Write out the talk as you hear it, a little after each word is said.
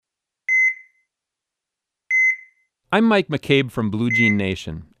I'm Mike McCabe from Blue Jean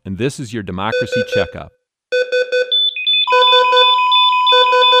Nation, and this is your Democracy Checkup.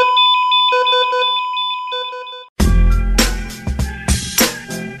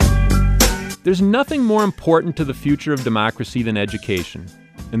 There's nothing more important to the future of democracy than education,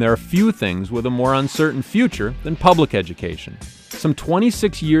 and there are few things with a more uncertain future than public education. Some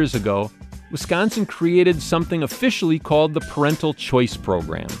 26 years ago, Wisconsin created something officially called the Parental Choice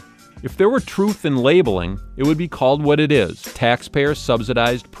Program. If there were truth in labeling, it would be called what it is: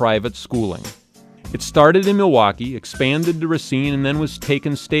 taxpayer-subsidized private schooling. It started in Milwaukee, expanded to Racine, and then was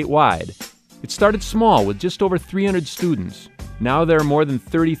taken statewide. It started small with just over 300 students. Now there are more than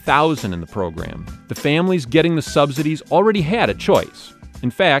 30,000 in the program. The families getting the subsidies already had a choice. In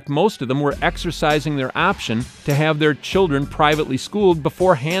fact, most of them were exercising their option to have their children privately schooled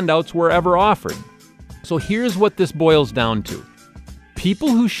before handouts were ever offered. So here's what this boils down to. People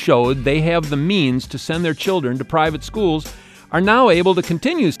who showed they have the means to send their children to private schools are now able to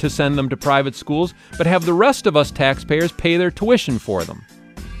continue to send them to private schools, but have the rest of us taxpayers pay their tuition for them.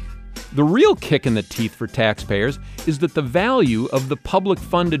 The real kick in the teeth for taxpayers is that the value of the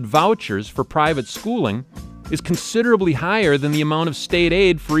public-funded vouchers for private schooling is considerably higher than the amount of state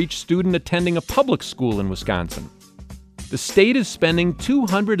aid for each student attending a public school in Wisconsin. The state is spending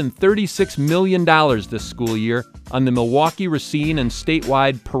 $236 million this school year on the Milwaukee, Racine, and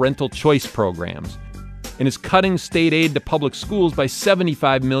statewide parental choice programs, and is cutting state aid to public schools by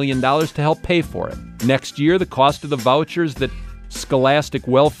 $75 million to help pay for it. Next year, the cost of the vouchers that scholastic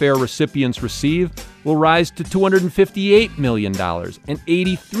welfare recipients receive will rise to $258 million, and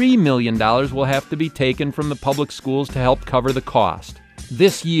 $83 million will have to be taken from the public schools to help cover the cost.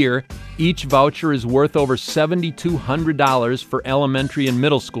 This year, each voucher is worth over $7,200 for elementary and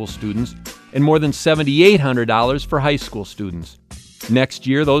middle school students, and more than $7,800 for high school students. Next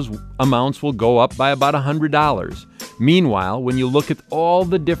year, those amounts will go up by about $100. Meanwhile, when you look at all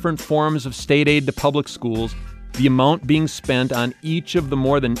the different forms of state aid to public schools, the amount being spent on each of the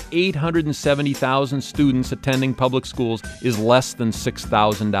more than 870,000 students attending public schools is less than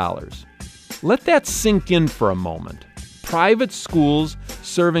 $6,000. Let that sink in for a moment. Private schools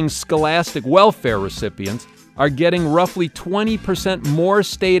serving scholastic welfare recipients are getting roughly 20% more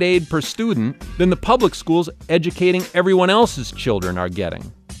state aid per student than the public schools educating everyone else's children are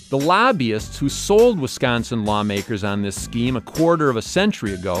getting. The lobbyists who sold Wisconsin lawmakers on this scheme a quarter of a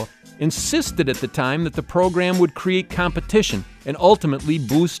century ago insisted at the time that the program would create competition and ultimately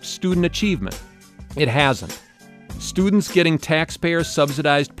boost student achievement. It hasn't. Students getting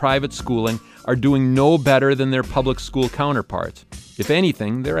taxpayer-subsidized private schooling are doing no better than their public school counterparts. If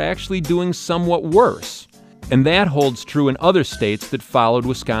anything, they're actually doing somewhat worse. And that holds true in other states that followed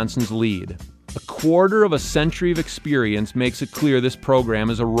Wisconsin's lead. A quarter of a century of experience makes it clear this program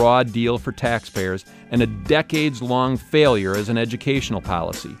is a raw deal for taxpayers and a decades-long failure as an educational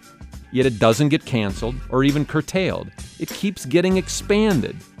policy. Yet it doesn't get canceled or even curtailed. It keeps getting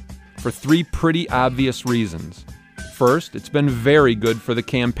expanded for three pretty obvious reasons. First, it's been very good for the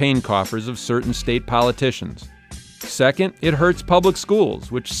campaign coffers of certain state politicians. Second, it hurts public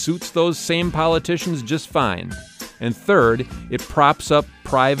schools, which suits those same politicians just fine. And third, it props up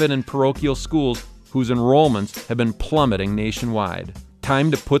private and parochial schools whose enrollments have been plummeting nationwide.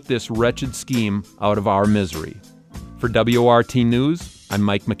 Time to put this wretched scheme out of our misery. For WORT News, I'm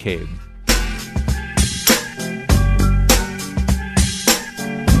Mike McCabe.